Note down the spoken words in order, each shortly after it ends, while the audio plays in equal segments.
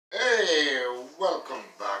Welcome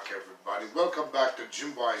back, everybody. Welcome back to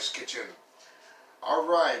Jim Boy's Kitchen. All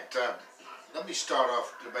right, let me start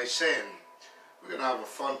off by saying we're going to have a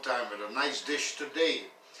fun time with a nice dish today.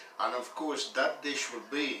 And of course, that dish will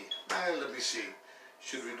be, let me see,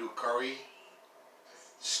 should we do curry,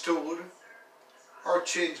 stewed, or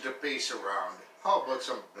change the pace around? How about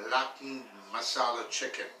some blackened masala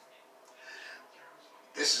chicken?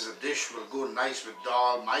 This is a dish will go nice with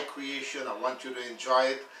dal, my creation. I want you to enjoy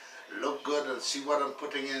it, look good, and see what I'm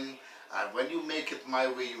putting in. And when you make it my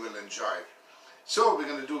way, you will enjoy it. So we're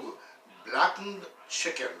going to do blackened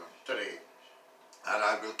chicken today. And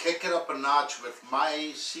I will kick it up a notch with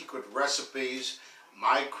my secret recipes,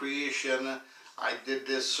 my creation. I did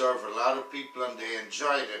this, serve a lot of people, and they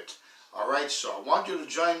enjoyed it. Alright, so I want you to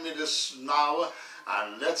join me this now,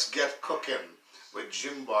 and let's get cooking with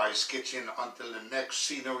Jim Boy's Kitchen until the next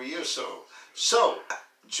scenery or so. So,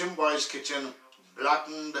 Jim Boy's Kitchen,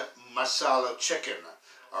 blackened masala chicken.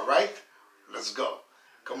 Alright, let's go.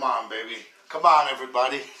 Come on, baby. Come on,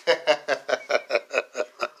 everybody.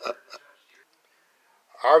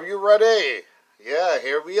 Are you ready? Yeah,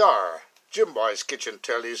 here we are. Jim Boy's Kitchen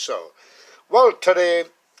tell you so. Well, today,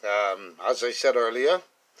 as I said earlier,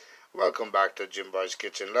 welcome back to Jim Boy's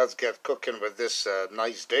Kitchen. Let's get cooking with this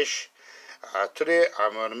nice dish. Today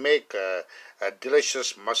I'm going to make a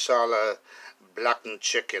delicious masala blackened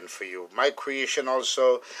chicken for you. My creation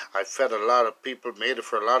also. I fed a lot of people, made it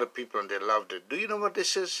for a lot of people, and they loved it. Do you know what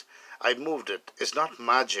this is? I moved it. It's not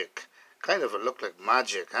magic. Kind of look like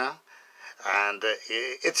magic, huh? And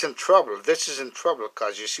it's in trouble. This is in trouble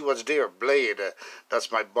because you see what's there? Blade.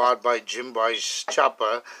 That's my bought by Jim Boy's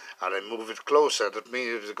chopper, and I move it closer. That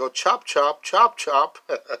means it go chop, chop, chop, chop.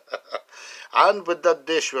 And with that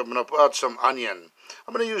dish, we're going to add some onion.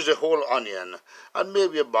 I'm going to use the whole onion and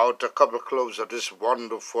maybe about a couple of cloves of this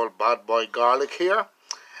wonderful bad boy garlic here.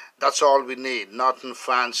 That's all we need. Nothing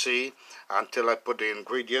fancy until I put the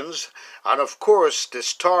ingredients. And of course, the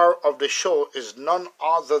star of the show is none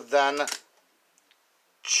other than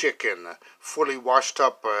chicken, fully washed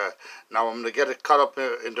up. Now I'm going to get it cut up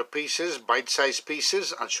into pieces, bite-sized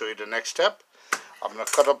pieces, and show you the next step. I'm going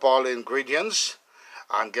to cut up all the ingredients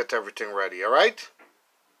and get everything ready, alright?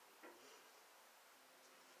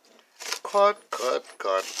 Cut, cut,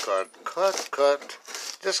 cut, cut, cut, cut.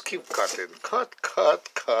 Just keep cutting. Cut, cut,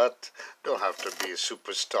 cut. Don't have to be a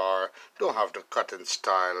superstar. Don't have to cut in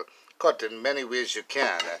style. Cut in many ways you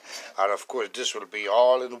can. And of course, this will be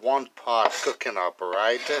all in one pot cooking up,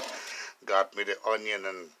 alright? Got me the onion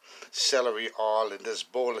and celery all in this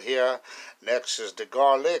bowl here. Next is the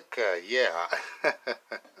garlic. Yeah.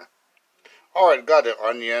 Alright, got the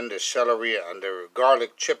onion, the celery, and the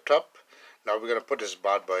garlic chipped up. Now we're going to put this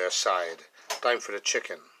bad boy aside. Time for the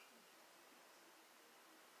chicken.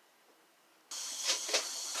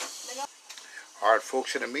 Alright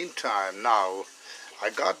folks, in the meantime, now I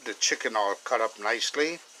got the chicken all cut up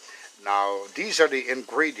nicely. Now these are the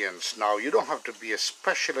ingredients. Now you don't have to be a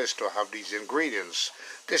specialist to have these ingredients.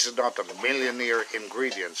 This is not a millionaire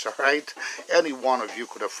ingredients, alright? Any one of you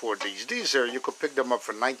could afford these. These are, you could pick them up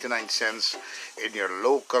for 99 cents in your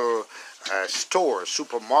local store,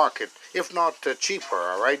 supermarket, if not cheaper,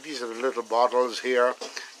 alright? These are the little bottles here.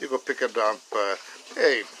 You could pick it up,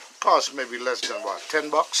 hey, cost maybe less than what, 10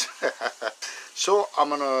 bucks? So I'm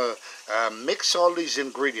going to mix all these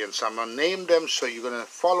ingredients. I'm going to name them, so you're going to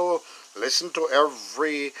follow, listen to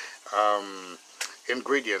every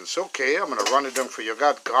ingredients. Okay, I'm going to run it down for you. I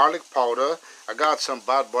got garlic powder. I got some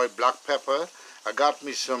bad boy black pepper. I got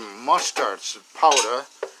me some mustard powder.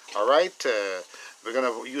 Alright, we're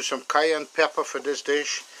going to use some cayenne pepper for this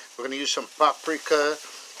dish. We're going to use some paprika.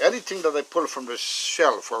 Anything that I pull from the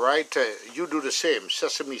shelf, alright? You do the same.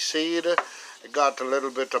 Sesame seed. I got a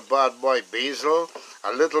little bit of bad boy basil,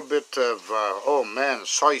 a little bit of, oh man,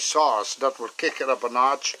 soy sauce. That will kick it up a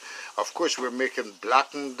notch. Of course, we're making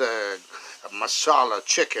blackened masala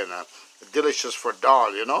chicken, delicious for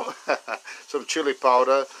dal, you know. Some chili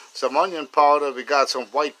powder, some onion powder. We got some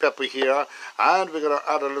white pepper here, and we're going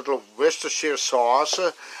to add a little Worcestershire sauce,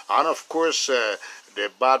 and of course,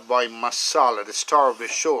 the bad boy masala, the star of the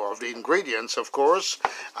show, of the ingredients, of course,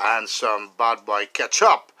 and some bad boy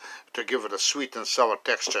ketchup to give it a sweet and sour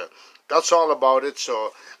texture. That's all about it.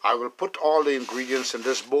 So I will put all the ingredients in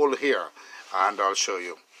this bowl here, and I'll show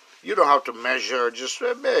you. You don't have to measure, just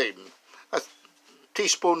maybe a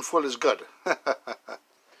teaspoonful is good.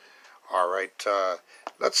 Alright,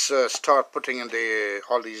 let's start putting in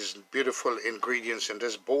all these beautiful ingredients in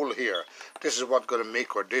this bowl here. This is what's going to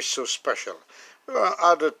make our dish so special. We're going to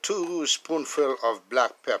add a 2 spoonful of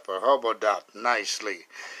black pepper. How about that? Nicely.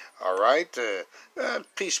 All right,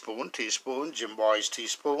 teaspoon, Jim Boy's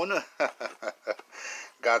teaspoon.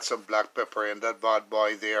 Got some black pepper in that bad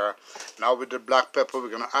boy there. Now with the black pepper, we're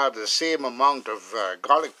going to add the same amount of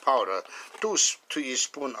garlic powder, 2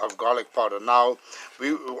 teaspoons of garlic powder. Now,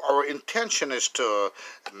 our intention is to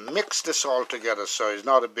mix this all together, so it's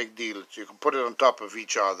not a big deal. You can put it on top of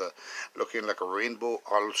each other, looking like a rainbow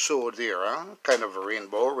also there, huh? Kind of a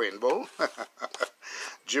rainbow.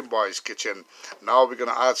 Jim Boy's kitchen. Now we're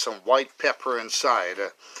going to add some white pepper inside.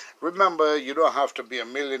 Remember, you don't have to be a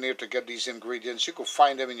millionaire to get these ingredients. You can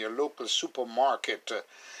find them in your local supermarket.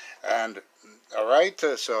 And, all right,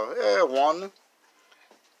 so 1,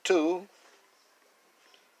 2.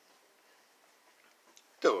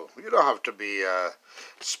 You don't have to be a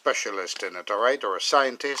specialist in it, all right, or a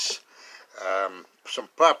scientist. Some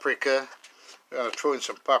paprika. I'm going to throw in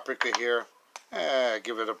some paprika here.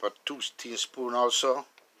 Give it up a 2 teaspoons also.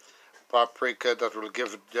 Paprika, that will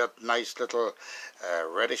give it that nice little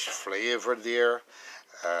reddish flavor there.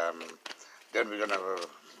 Then we're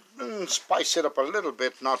gonna spice it up a little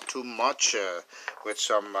bit, not too much, with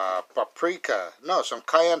some paprika. No, some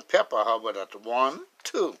cayenne pepper. How about that? 1,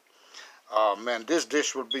 2. Oh man, this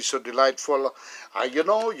dish will be so delightful. You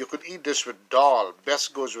know, you could eat this with dal.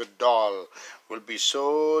 Best goes with dal. Will be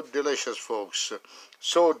so delicious, folks.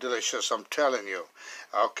 So delicious, I'm telling you.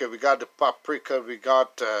 Okay, we got the paprika. We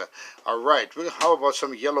got, all right. How about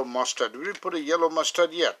some yellow mustard? Did we put a yellow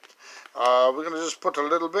mustard yet? We're going to just put a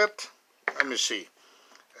little bit. Let me see.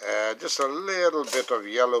 Just a little bit of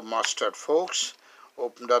yellow mustard, folks.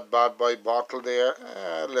 Open that bad boy bottle there.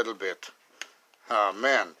 A little bit. Oh,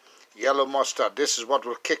 man. Yellow mustard, this is what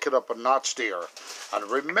will kick it up a notch there. And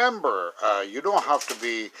remember, you don't have to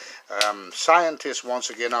be scientists. Once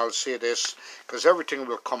again, I'll say this, because everything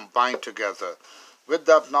will combine together. With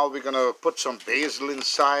that, now we're going to put some basil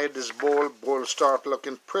inside this bowl. Bowl start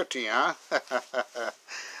looking pretty, huh? A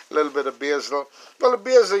little bit of basil. Well, the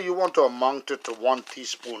basil, you want to amount it to 1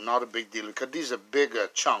 teaspoon, not a big deal, because these are bigger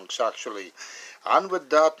chunks, actually. And with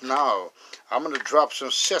that, now, I'm going to drop some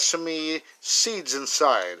sesame seeds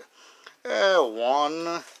inside.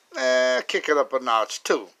 1, kick it up a notch,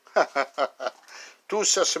 2. 2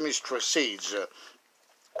 sesame seeds.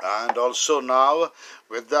 And also now,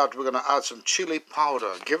 with that, we're going to add some chili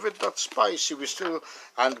powder. Give it that spicy.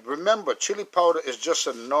 And remember, chili powder is just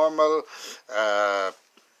a normal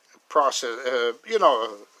process, you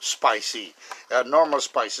know, spicy. Normal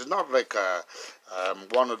spices, not like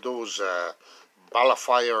one of those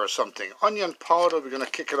balafire or something. Onion powder, we're going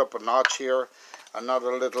to kick it up a notch here.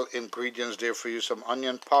 Another little ingredients there for you, some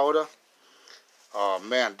onion powder. Oh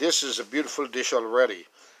man, this is a beautiful dish already.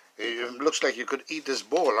 It looks like you could eat this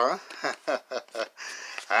bowl, huh?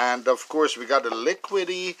 And of course we got a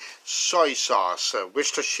liquidy soy sauce,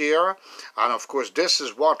 Worcestershire. And of course this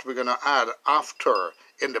is what we're going to add after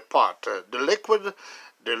in the pot. The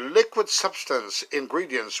liquid substance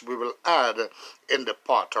ingredients we will add in the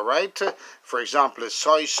pot, all right? For example, the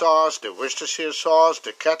soy sauce, the Worcestershire sauce,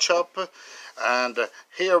 the ketchup. And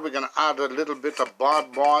here we're going to add a little bit of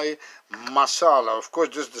bad boy masala. Of course,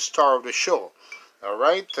 this is the star of the show. All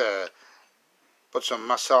right, put some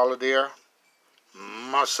masala there.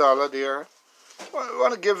 I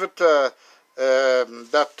want to give it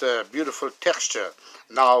that beautiful texture.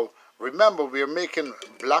 Now, remember, we are making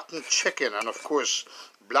blackened chicken, and of course,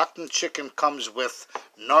 blackened chicken comes with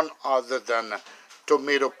none other than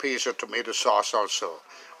tomato paste or tomato sauce also.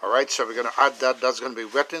 All right, so we're going to add that. That's going to be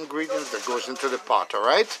wet ingredients that goes into the pot, all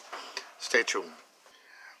right? Stay tuned.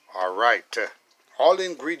 All right, all the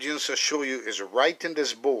ingredients I show you is right in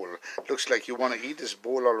this bowl. Looks like you want to eat this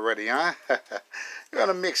bowl already, huh? You're going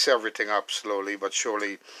to mix everything up slowly but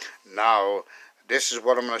surely. Now, this is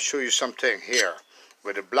what I'm going to show you something here.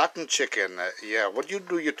 With the blackened chicken, yeah, what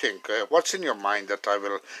do you think? What's in your mind that I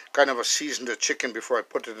will kind of season the chicken before I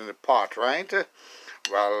put it in the pot, right?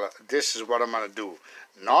 Well, this is what I'm going to do.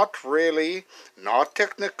 Not really, not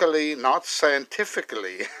technically, not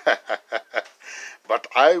scientifically, but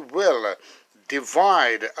I will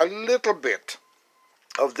divide a little bit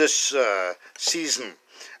of this season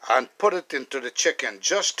and put it into the chicken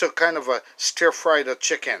just to kind of stir fry the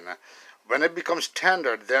chicken. When it becomes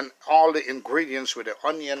tender, then all the ingredients with the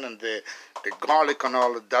onion and the garlic and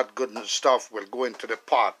all of that good stuff will go into the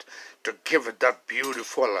pot to give it that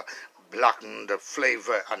beautiful blackened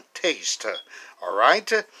flavor and taste. All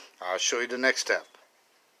right, I'll show you the next step.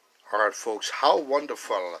 All right, folks, how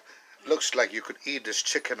wonderful Looks like you could eat this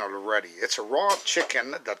chicken already. It's a raw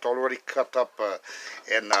chicken that already cut up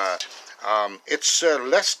in it's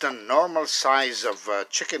less than normal size of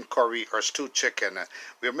chicken curry or stewed chicken.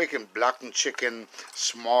 We're making blackened chicken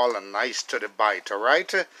small and nice to the bite, all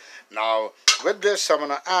right? Now, with this, I'm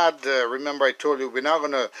going to add, remember I told you, we're not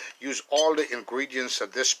going to use all the ingredients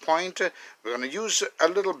at this point. We're going to use a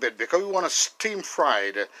little bit because we want to steam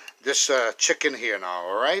fry this chicken here now,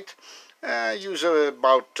 all right? Use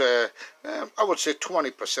about, I would say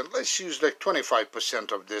 20%. Let's use like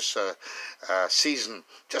 25% of this season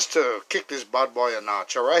just to kick this bad boy a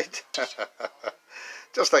notch, all right?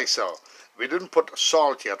 Just like so. We didn't put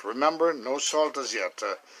salt yet, remember? No salt as yet.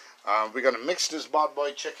 We're going to mix this bad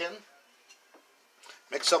boy chicken.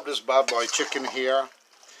 Mix up this bad boy chicken here.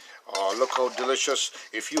 Oh, look how delicious.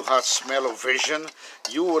 If you had smell-o-vision,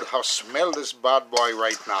 you would have smelled this bad boy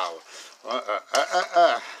right now.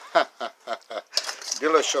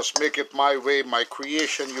 Delicious. Make it my way, my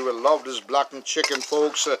creation. You will love this blackened chicken,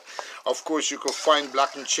 folks. Of course, you can find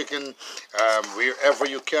blackened chicken wherever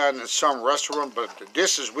you can in some restaurant, but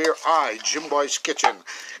this is where I, Jim Boy's Kitchen,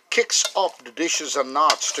 kicks up the dishes a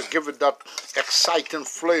notch to give it that exciting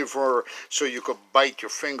flavor so you could bite your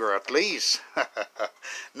finger at least.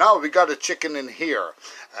 Now we got a chicken in here,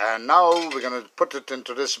 and now we're going to put it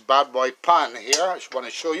into this bad boy pan here. I just want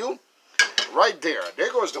to show you. Right there.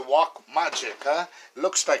 There goes the wok magic, huh?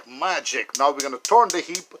 Looks like magic. Now we're going to turn the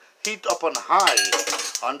heat up on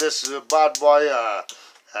high on this bad boy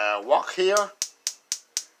wok here.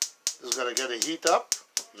 This is going to get the heat up.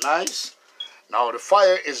 Nice. Now the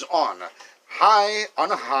fire is on. High, on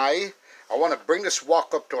high. I want to bring this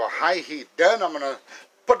wok up to a high heat. Then I'm going to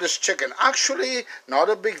put this chicken. Actually, not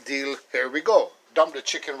a big deal. Here we go. Dump the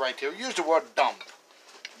chicken right here. Use the word dump.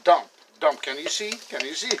 Dump. Dump. Can you see? Can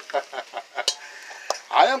you see?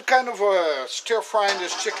 I am kind of stir frying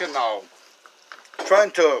this chicken now,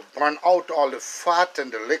 trying to burn out all the fat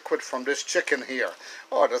and the liquid from this chicken here.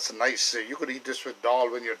 Oh, that's nice. You could eat this with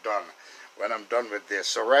dal when you're done. When I'm done with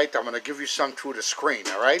this, all right? I'm going to give you some through the screen,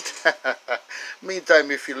 all right?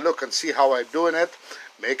 Meantime, if you look and see how I'm doing it,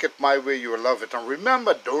 make it my way, you will love it. And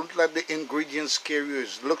remember, don't let the ingredients scare you.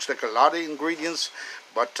 It looks like a lot of ingredients,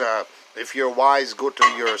 but if you're wise, go to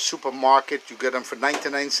your supermarket. You get them for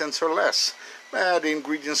 99 cents or less. The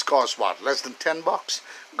ingredients cost what? Less than 10 bucks?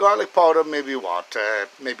 Garlic powder, maybe what?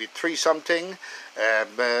 Maybe 3 something.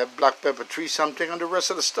 Black pepper, 3 something. And the rest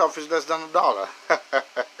of the stuff is less than $1.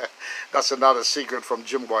 That's another secret from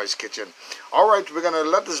Jim Boy's Kitchen. Alright, we're going to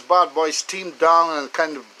let this bad boy steam down and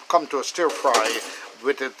kind of come to a stir fry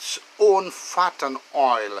with its own fat and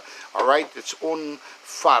oil. Alright, its own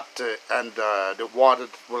fat and the water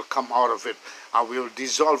that will come out of it. And we'll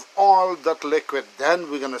dissolve all that liquid.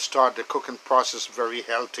 Then we're going to start the cooking process very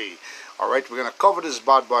healthy. Alright, we're going to cover this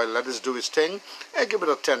bad boy, let it do its thing, and give it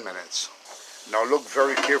a 10 minutes. Now look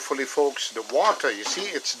very carefully, folks. The water, you see,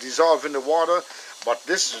 it's dissolved in the water. But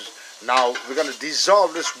this is, now we're going to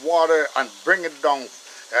dissolve this water and bring it down.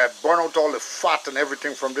 Burn out all the fat and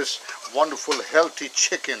everything from this wonderful healthy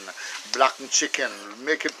chicken, blackened chicken.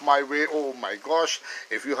 Make it my way. Oh my gosh,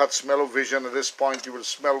 if you had smell-o-vision at this point, you will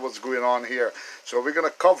smell what's going on here. So we're going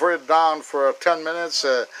to cover it down for 10 minutes.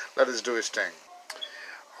 Let us do its thing.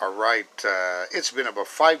 Alright, it's been about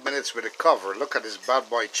 5 minutes with the cover. Look at this bad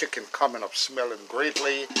boy chicken coming up, smelling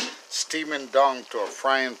greatly, steaming down to a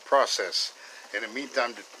frying process. In the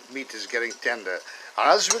meantime, the meat is getting tender. And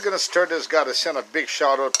as we're going to stir this, got to send a big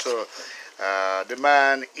shout out to the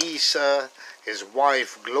man Isa, his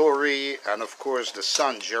wife Glory, and of course the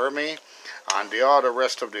son Jeremy, and the other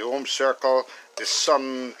rest of the home circle, the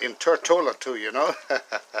son in Tortola too, you know,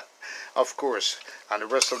 of course, and the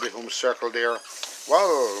rest of the home circle there.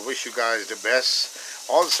 Well, wish you guys the best.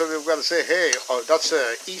 Also, we've got to say, hey, that's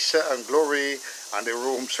Isa and Glory and the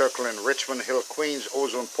home circle in Richmond Hill, Queens,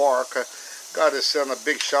 Ozone Park. Got to send a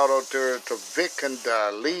big shout out there to Vic and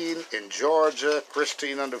Lean in Georgia,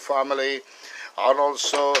 Christine and the family, and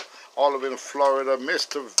also all of in Florida,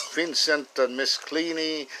 Mr. Vincent and Miss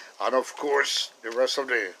Cleany, and of course the rest of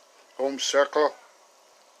the home circle.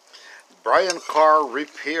 Brian Carr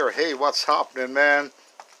Repair, hey, what's happening, man?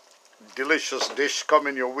 Delicious dish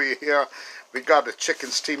coming your way here. We got the chicken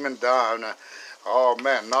steaming down. Oh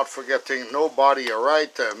man, not forgetting nobody, all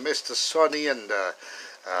right? Mr. Sonny and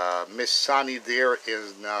Miss Sunny there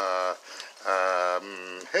in,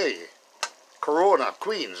 hey, Corona,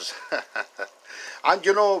 Queens. And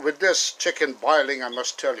you know, with this chicken boiling, I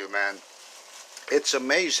must tell you, man, it's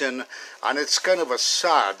amazing, and it's kind of a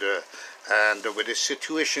sad, and with the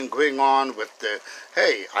situation going on with the,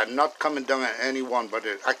 hey, I'm not coming down on anyone, but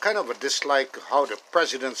I kind of dislike how the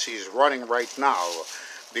presidency is running right now.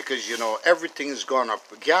 because you know everything's gone up.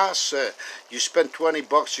 Gas, you spend 20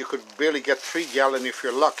 bucks, you could barely get 3 gallon if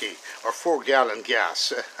you're lucky, or 4 gallon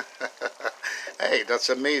gas. Hey, that's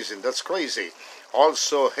amazing. That's crazy.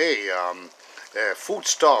 Also, hey, food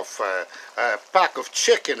stuff, a pack of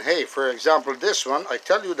chicken. Hey, for example, this one, I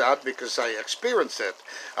tell you that because I experienced it.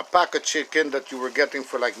 A pack of chicken that you were getting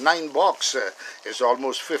for like 9 bucks is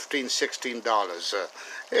almost $15–16.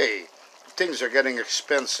 Hey, things are getting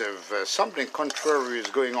expensive. Something contrary is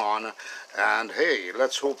going on, and hey,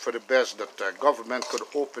 let's hope for the best that the government could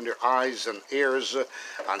open their eyes and ears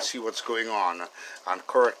and see what's going on and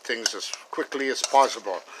correct things as quickly as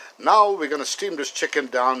possible. Now we're gonna steam this chicken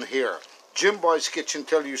down here. Jim Boy's Kitchen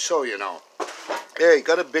tell you so, you know. Hey,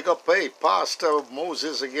 gotta big up, hey, Pastor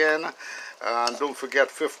Moses again, and don't forget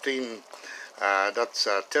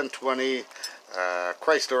 1020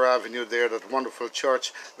 Chrysler Avenue there, that wonderful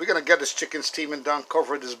church. We're gonna get this chicken steaming down,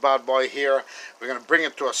 cover this bad boy here. We're gonna bring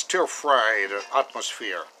it to a stir-fried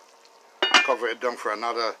atmosphere. Cover it down for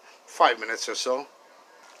another 5 minutes or so.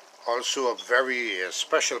 Also a very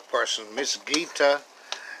special person, Miss Gita,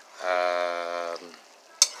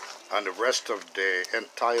 and the rest of the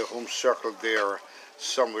entire home circle there,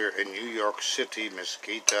 somewhere in New York City, Miss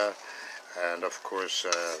Gita, and of course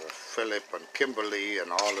Philip and Kimberly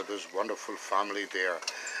and all of this wonderful family there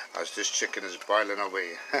as this chicken is boiling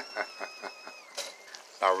away.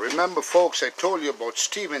 Now remember folks, I told you about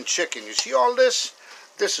steaming chicken. You see all this?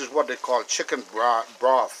 This is what they call chicken broth.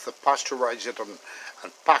 Pasteurize it and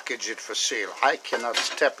package it for sale. I cannot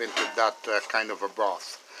step into that kind of a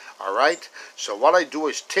broth. Alright, so what I do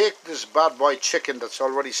is take this bad boy chicken that's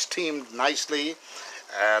already steamed nicely,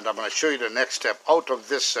 and I'm going to show you the next step. Out of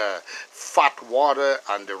this fat water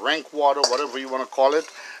and the rank water, whatever you want to call it,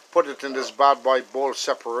 put it in this bad boy bowl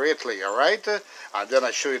separately, alright? And then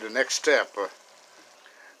I show you the next step.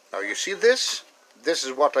 Now you see this? This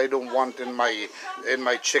is what I don't want in my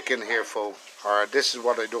chicken here, folks. Alright, this is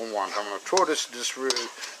what I don't want. I'm going to throw this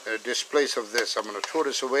place of this. I'm going to throw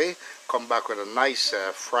this away, come back with a nice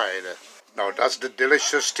fried. Now that's the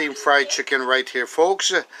delicious steam fried chicken right here,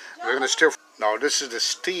 folks. We're going to stir. Now this is the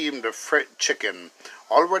steamed fried chicken.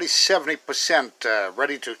 Already 70%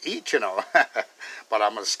 ready to eat, you know. But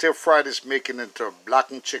I'm going to stir fry this, making it into a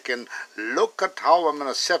blackened chicken. Look at how I'm going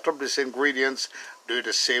to set up these ingredients. Do it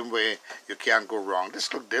the same way. You can't go wrong.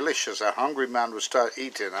 This looks delicious. A hungry man will start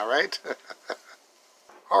eating, alright?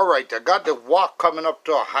 Alright, I got the wok coming up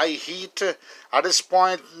to a high heat. At this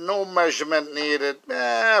point, no measurement needed.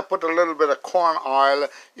 Put a little bit of corn oil.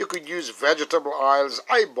 You could use vegetable oils.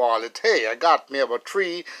 Eyeball it. Hey, I got me about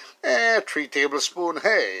 3 tablespoons.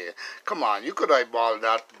 Hey, come on, you could eyeball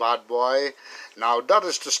that bad boy. Now that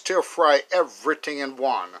is to stir fry everything in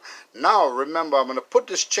one. Now remember, I'm going to put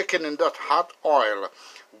this chicken in that hot oil.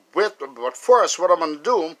 But first, what I'm going to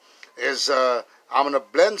do is I'm going to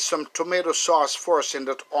blend some tomato sauce first in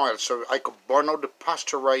that oil so I could burn out the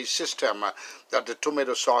pasteurized system that the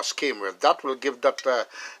tomato sauce came with. That will give that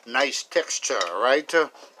nice texture, right? Then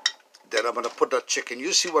I'm going to put that chicken.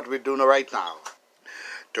 You see what we're doing right now.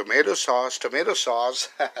 Tomato sauce, tomato sauce.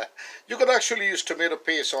 You could actually use tomato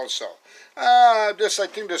paste also. I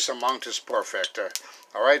think this amount is perfect.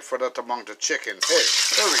 Alright, for that amount of chicken. Hey,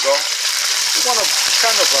 there we go. You want to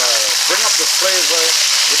kind of bring up the flavor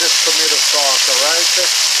with this tomato sauce, alright?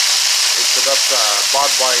 Into that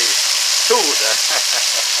bad boy food.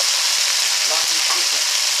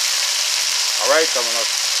 Alright, I'm going to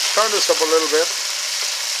turn this up a little bit.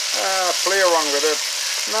 Play around with it.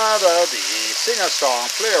 Sing a song,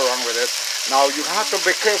 play around with it. Now you have to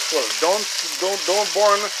be careful. Don't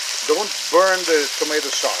burn the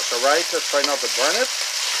tomato sauce, alright? Try not to burn it.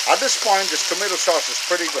 At this point, this tomato sauce is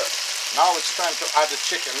pretty good. Now it's time to add the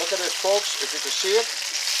chicken. Look at this, folks, if you can see it.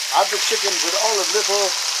 Add the chicken with all the little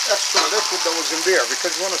extra liquid that was in there,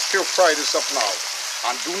 because you want to stir fry this up now.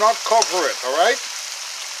 And do not cover it, alright?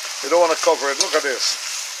 You don't want to cover it. Look at this.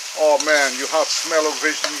 Oh man, you have smell of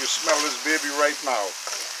vision. You smell this baby right now.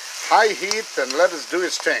 High heat, and let it do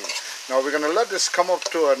its thing. Now we're going to let this come up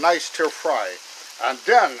to a nice stir fry. And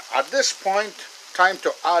then at this point, time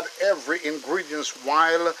to add every ingredient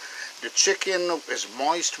while the chicken is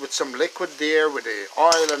moist with some liquid there, with the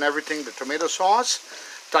oil and everything, the tomato sauce.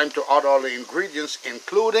 Time to add all the ingredients,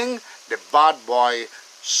 including the bad boy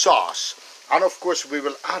sauce. And of course we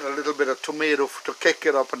will add a little bit of tomato to kick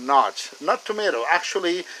it up a notch. Not tomato,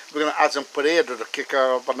 actually we're going to add some potato to kick it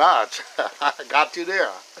up a notch. I got you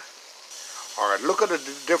there. Alright, look at the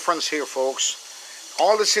difference here, folks.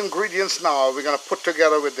 All these ingredients now we're going to put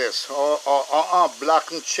together with this.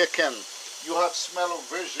 Blackened chicken. You have smell of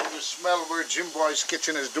vision. You smell where Jim Boy's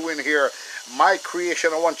Kitchen is doing here. My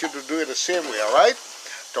creation, I want you to do it the same way, alright?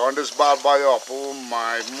 Turn this bad boy up. Oh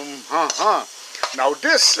my, Now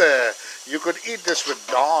this, you could eat this with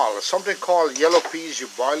dal, something called yellow peas. You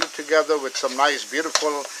boil it together with some nice,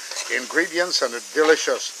 beautiful ingredients, and it's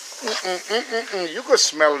delicious. You could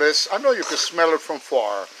smell this. I know you could smell it from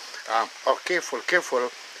far. Oh, careful, careful.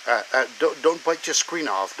 Don't bite your screen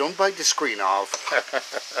off. Don't bite the screen off.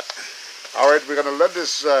 All right, we're going to let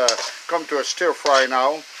this come to a stir fry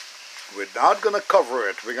now. We're not going to cover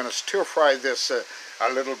it. We're going to stir fry this a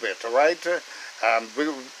little bit, all right?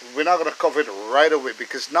 We're not going to cover it right away,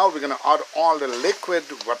 because now we're going to add all the liquid,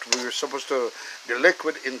 what we were supposed to, the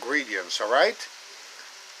liquid ingredients, all right?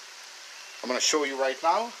 I'm going to show you right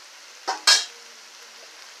now.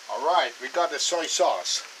 All right, we got the soy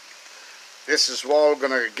sauce. This is all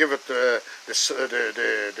going to give it this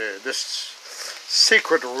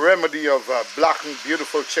secret remedy of blackened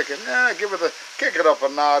beautiful chicken. Give it kick it up a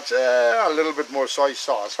notch, a little bit more soy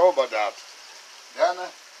sauce. How about that? Then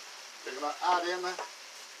we're gonna add in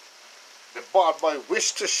the bought by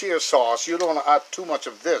Worcestershire sauce. You don't want to add too much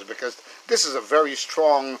of this, because this is a very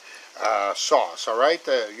strong sauce. All right,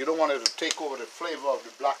 you don't want it to take over the flavor of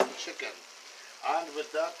the blackened chicken. And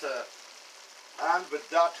with that,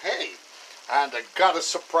 hey. And I gotta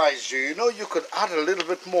surprise you. You know, you could add a little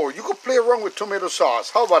bit more. You could play around with tomato sauce.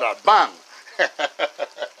 How about that? Bang!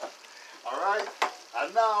 Alright.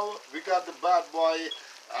 And now we got the bad boy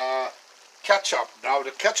ketchup. Now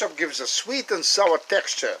the ketchup gives a sweet and sour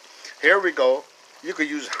texture. Here we go. You could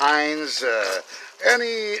use Heinz,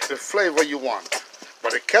 any flavor you want.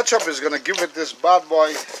 But the ketchup is gonna give it this bad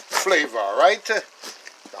boy flavor, alright?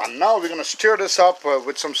 And now we're gonna stir this up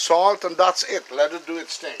with some salt, and that's it. Let it do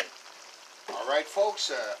its thing. Alright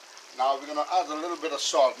folks, now we're going to add a little bit of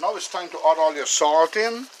salt. Now it's time to add all your salt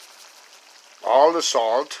in. All the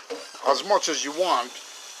salt, as much as you want.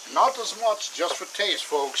 Not as much, just for taste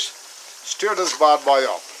folks. Stir this bad boy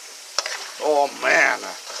up. Oh man,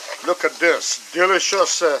 look at this.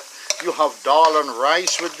 Delicious. You have dal and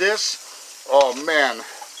rice with this. Oh man.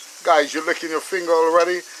 Guys, you're licking your finger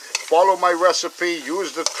already. Follow my recipe,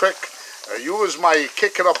 use the trick. Use my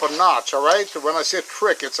kick it up a notch, all right? When I say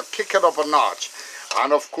trick, it's a kick it up a notch.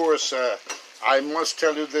 And of course, I must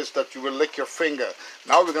tell you this, that you will lick your finger.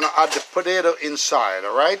 Now we're going to add the potato inside,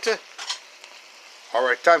 all right? All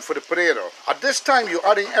right, time for the potato. At this time, you're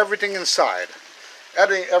adding everything inside.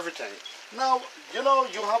 Adding everything. Now, you know,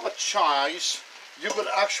 you have a choice. You could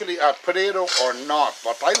actually add potato or not,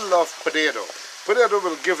 but I love potato. Potato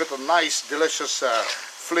will give it a nice, delicious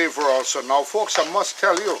flavor also. Now, folks, I must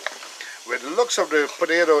tell you, with the looks of the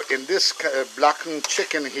potato in this blackened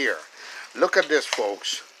chicken here, look at this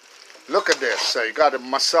folks, look at this. You got the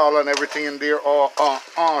masala and everything in there.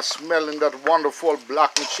 Smelling that wonderful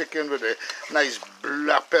blackened chicken with a nice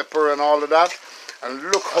black pepper and all of that. And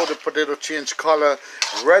look how the potato changed color,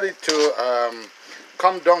 ready to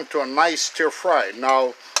come down to a nice stir fry.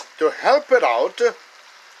 Now to help it out,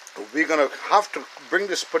 we're gonna have to bring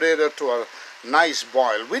this potato to a nice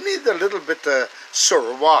boil. We need a little bit of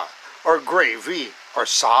surwa, or gravy, or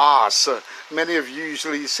sauce. Many of you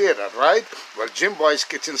usually say that, right? Well, Jim Boy's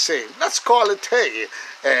Kitchen say, let's call it, hey,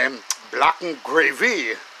 blackened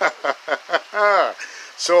gravy.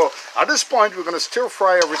 So at this point, we're going to stir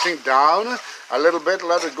fry everything down a little bit,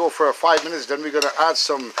 let it go for 5 minutes. Then we're going to add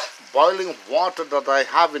some boiling water that I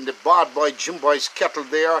have in the bad boy Jim Boy's kettle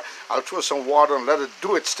there. I'll throw some water and let it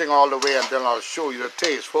do its thing all the way, and then I'll show you the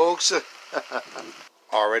taste, folks.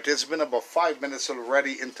 Alright, it's been about 5 minutes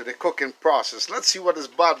already into the cooking process. Let's see what this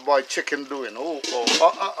bad boy chicken doing.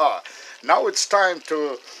 Now it's time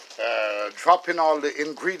to drop in all the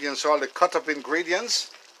ingredients, all the cut up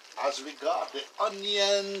ingredients. As we got the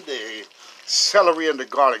onion, the celery and the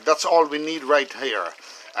garlic. That's all we need right here.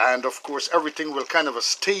 And of course everything will kind of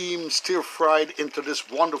steam, stir fried into this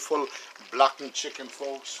wonderful blackened chicken,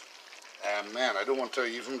 folks. And man, I don't want to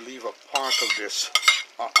even leave a part of this.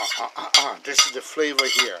 This is the flavor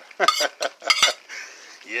here.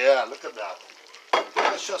 Yeah, look at that.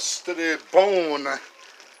 Delicious to the bone,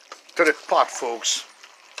 to the pot, folks.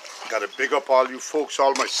 Gotta big up all you folks,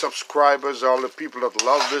 all my subscribers, all the people that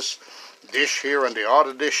love this dish here and the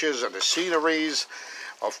other dishes and the sceneries.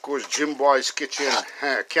 Of course, Jim Boy's Kitchen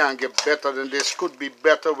can't get better than this. Could be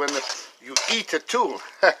better when you eat it too.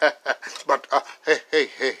 But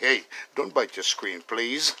hey, don't bite your screen,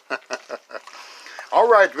 please.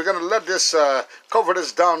 Alright, we're going to let this, cover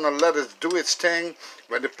this down and let it do its thing.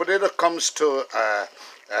 When the potato comes to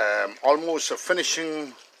almost a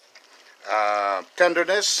finishing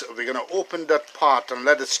tenderness, we're going to open that pot and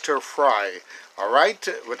let it stir fry. Alright,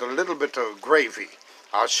 with a little bit of gravy.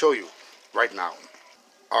 I'll show you right now.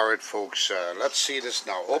 Alright folks, let's see this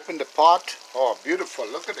now. Open the pot. Oh, beautiful.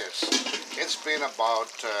 Look at this. It's been about,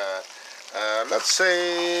 let's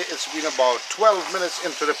say it's been about 12 minutes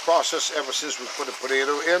into the process ever since we put the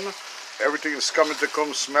potato in. Everything is coming to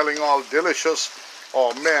come smelling all delicious.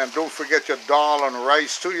 Oh man, don't forget your dal and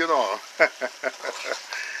rice too, you know.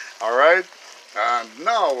 Alright, and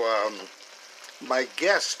now my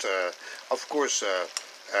guest, of course,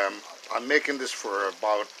 I'm making this for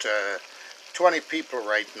about 20 people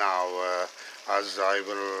right now, as I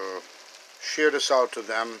will share this out to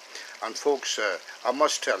them. And folks, I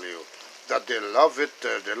must tell you that they love it.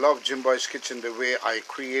 They love Jim Boy's Kitchen, the way I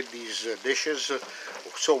create these dishes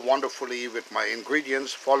so wonderfully with my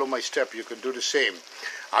ingredients. Follow my step, you can do the same.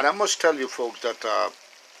 And I must tell you folks that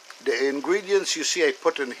the ingredients you see I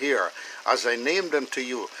put in here, as I named them to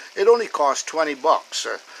you, it only costs 20 bucks.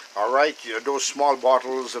 All right, those small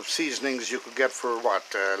bottles of seasonings you could get for what,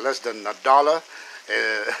 less than $1.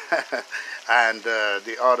 And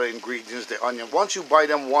the other ingredients, the onion. Once you buy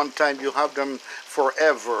them one time, you have them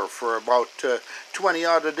forever for about 20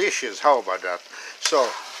 other dishes. How about that? So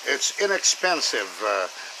it's inexpensive.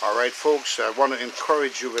 All right, folks, I want to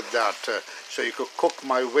encourage you with that, so you could cook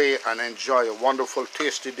my way and enjoy a wonderful,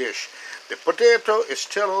 tasty dish. The potato is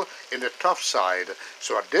still in the tough side,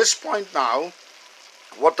 so at this point now,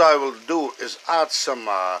 what I will do is add some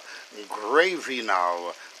gravy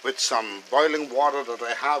now with some boiling water that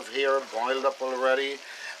I have here, boiled up already.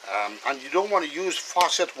 And you don't want to use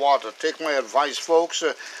faucet water. Take my advice, folks.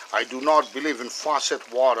 I do not believe in faucet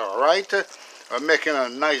water, all right? I'm making a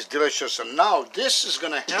nice, delicious, and now this is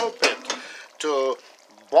going to help it to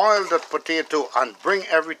boil that potato and bring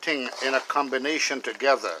everything in a combination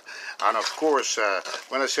together. And of course,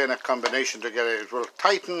 when I say in a combination together, it will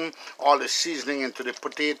tighten all the seasoning into the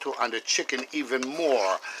potato and the chicken even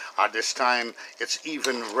more. At this time, it's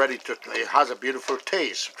even ready to, it has a beautiful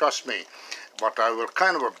taste, trust me. But I will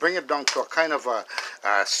kind of bring it down to a kind of a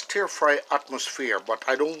stir-fry atmosphere, but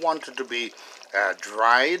I don't want it to be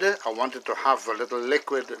dried. I want it to have a little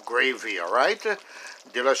liquid gravy, all right?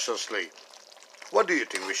 Deliciously. What do you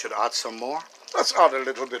think? We should add some more? Let's add a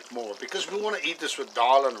little bit more because we want to eat this with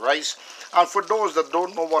dal and rice. And for those that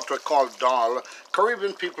don't know what we call dal,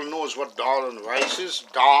 Caribbean people knows what dal and rice is.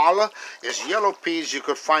 Dal is yellow peas you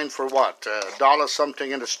could find for what? $1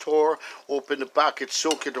 something in the store. Open the packet,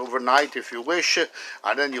 soak it overnight if you wish,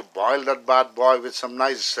 and then you boil that bad boy with some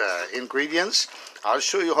nice ingredients. I'll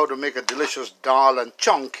show you how to make a delicious dal and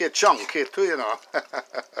chunky too, you know.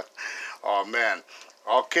 Oh man.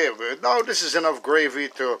 Okay, now this is enough gravy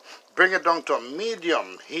to bring it down to a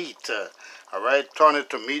medium heat. All right, turn it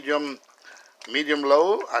to medium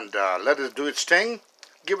low, and let it do its thing.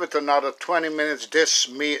 Give it another 20 minutes. This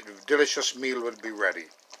delicious meal will be ready.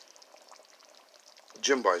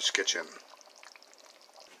 Jim Boy's Kitchen.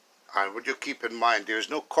 And would you keep in mind, there's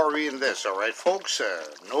no curry in this, all right, folks?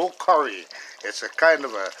 No curry. It's a kind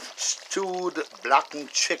of a stewed blackened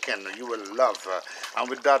chicken you will love. And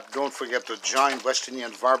with that, don't forget to join West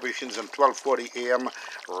Indian Vibrations on 1240 AM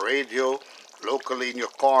radio, locally in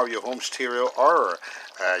your car, your home stereo, or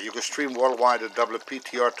you can stream worldwide at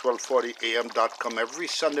WPTR1240am.com every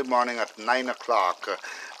Sunday morning at 9 o'clock.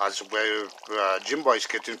 As where Jim Boy's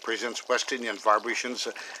Kitchen presents West Indian Vibrations,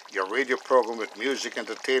 your radio program with music,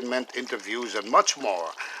 entertainment, interviews, and much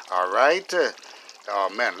more. All right? Oh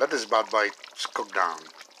man, let this bad boy cook down.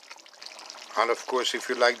 And of course, if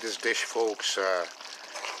you like this dish, folks,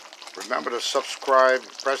 remember to subscribe,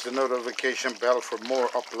 press the notification bell for more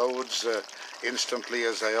uploads instantly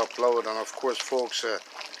as I upload. And of course, folks,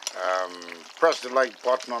 press the like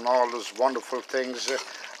button on all those wonderful things,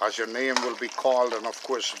 as your name will be called, and of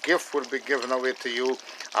course gift will be given away to you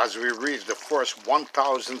as we reach the first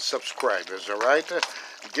 1,000 subscribers. All right,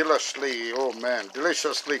 deliciously, oh man,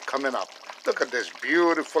 deliciously coming up. Look at this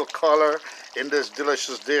beautiful color in this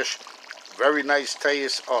delicious dish. Very nice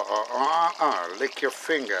taste. Lick your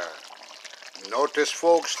finger. Notice,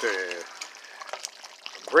 folks, the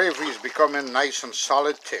gravy is becoming nice and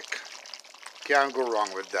solid thick. Can't go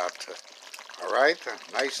wrong with that. All right,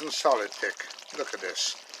 nice and solid thick. Look at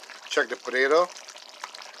this. Check the potato.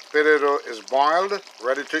 Potato is boiled,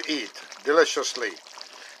 ready to eat deliciously.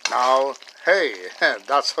 Now, hey,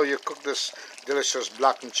 that's how you cook this delicious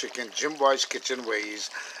blackened chicken, Jim Boy's Kitchen ways,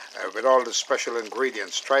 with all the special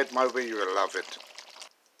ingredients. Try it my way, you will love it.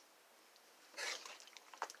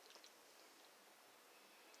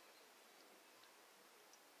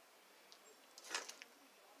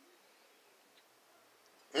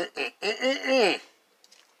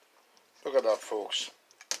 Look at that, folks.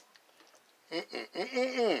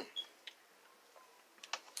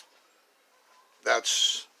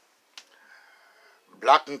 That's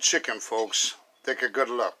Blackened chicken, folks. Take a good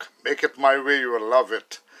look. Make it my way, you will love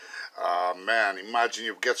it. Man, imagine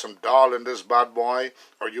you get some dal in this bad boy,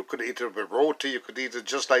 or you could eat it with roti, you could eat it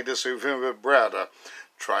just like this, even with bread.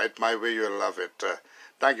 Try it my way, you'll love it.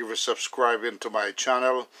 Thank you for subscribing to my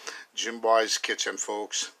channel, Jim Boy's Kitchen,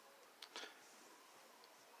 folks.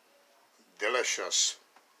 Delicious.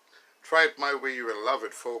 Try it my way, you will love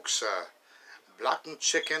it, folks. Blackened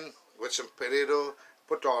chicken with some potato.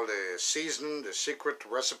 Put all the seasoning, the secret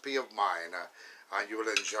recipe of mine, and you will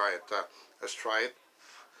enjoy it. Let's try it.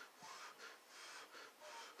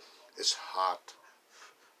 It's hot.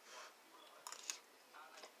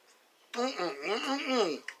 You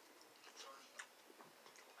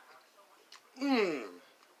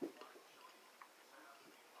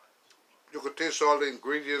could taste all the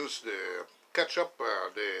ingredients, the ketchup,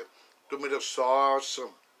 the tomato sauce,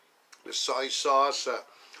 the soy sauce,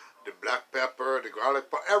 the black pepper, the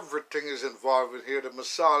garlic powder, everything is involved in here. The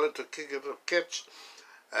masala to kick it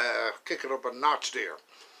up a notch there.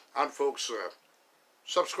 And folks,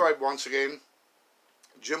 subscribe once again.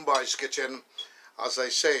 Jim Boy's Kitchen. As I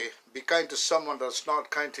say, be kind to someone that's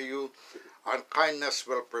not kind to you, and kindness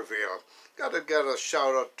will prevail. Gotta get a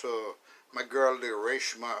shout out to my girl, the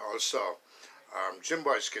Reshma, also. Jim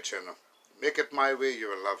Boy's Kitchen. Make it my way, you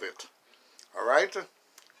will love it. Alright?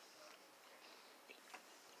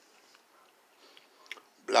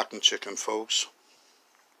 Blackened chicken, folks.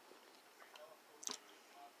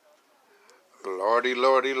 Lordy,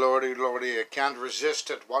 lordy, lordy, lordy. I can't resist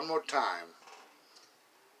it. One more time.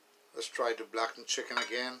 Let's try the blackened chicken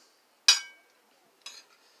again.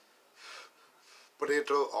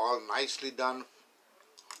 Potato all nicely done.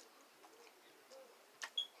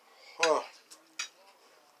 Oh.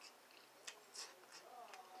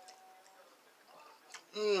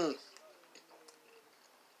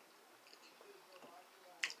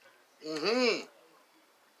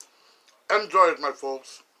 Enjoy it, my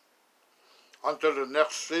folks. Until the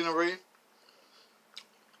next scenery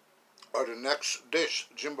or the next dish,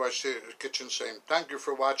 Jim Boy's Kitchen saying thank you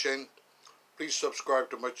for watching. Please subscribe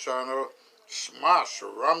to my channel. Smash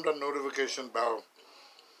around the notification bell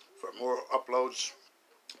for more uploads,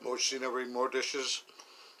 more scenery, more dishes.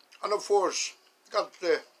 And of course, got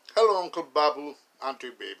the hello Uncle Babu, Auntie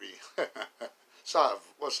Baby. Sav,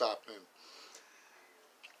 what's happening?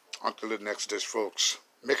 Until the next dish, folks.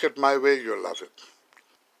 Make it my way, you'll love it.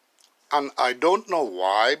 And I don't know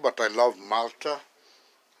why, but I love Malta.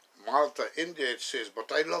 Malta, India it says,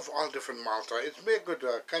 but I love all different Malta. It's made with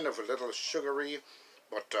kind of a little sugary,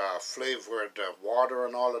 but flavored water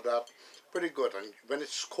and all of that. Pretty good. And when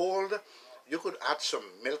it's cold, you could add some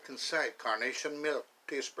milk inside. Carnation milk.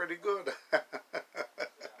 Tastes pretty good.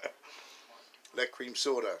 Like cream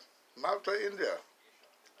soda. Malta, India.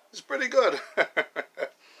 It's pretty good.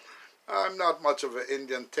 I'm not much of an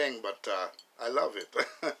Indian thing, but I love it.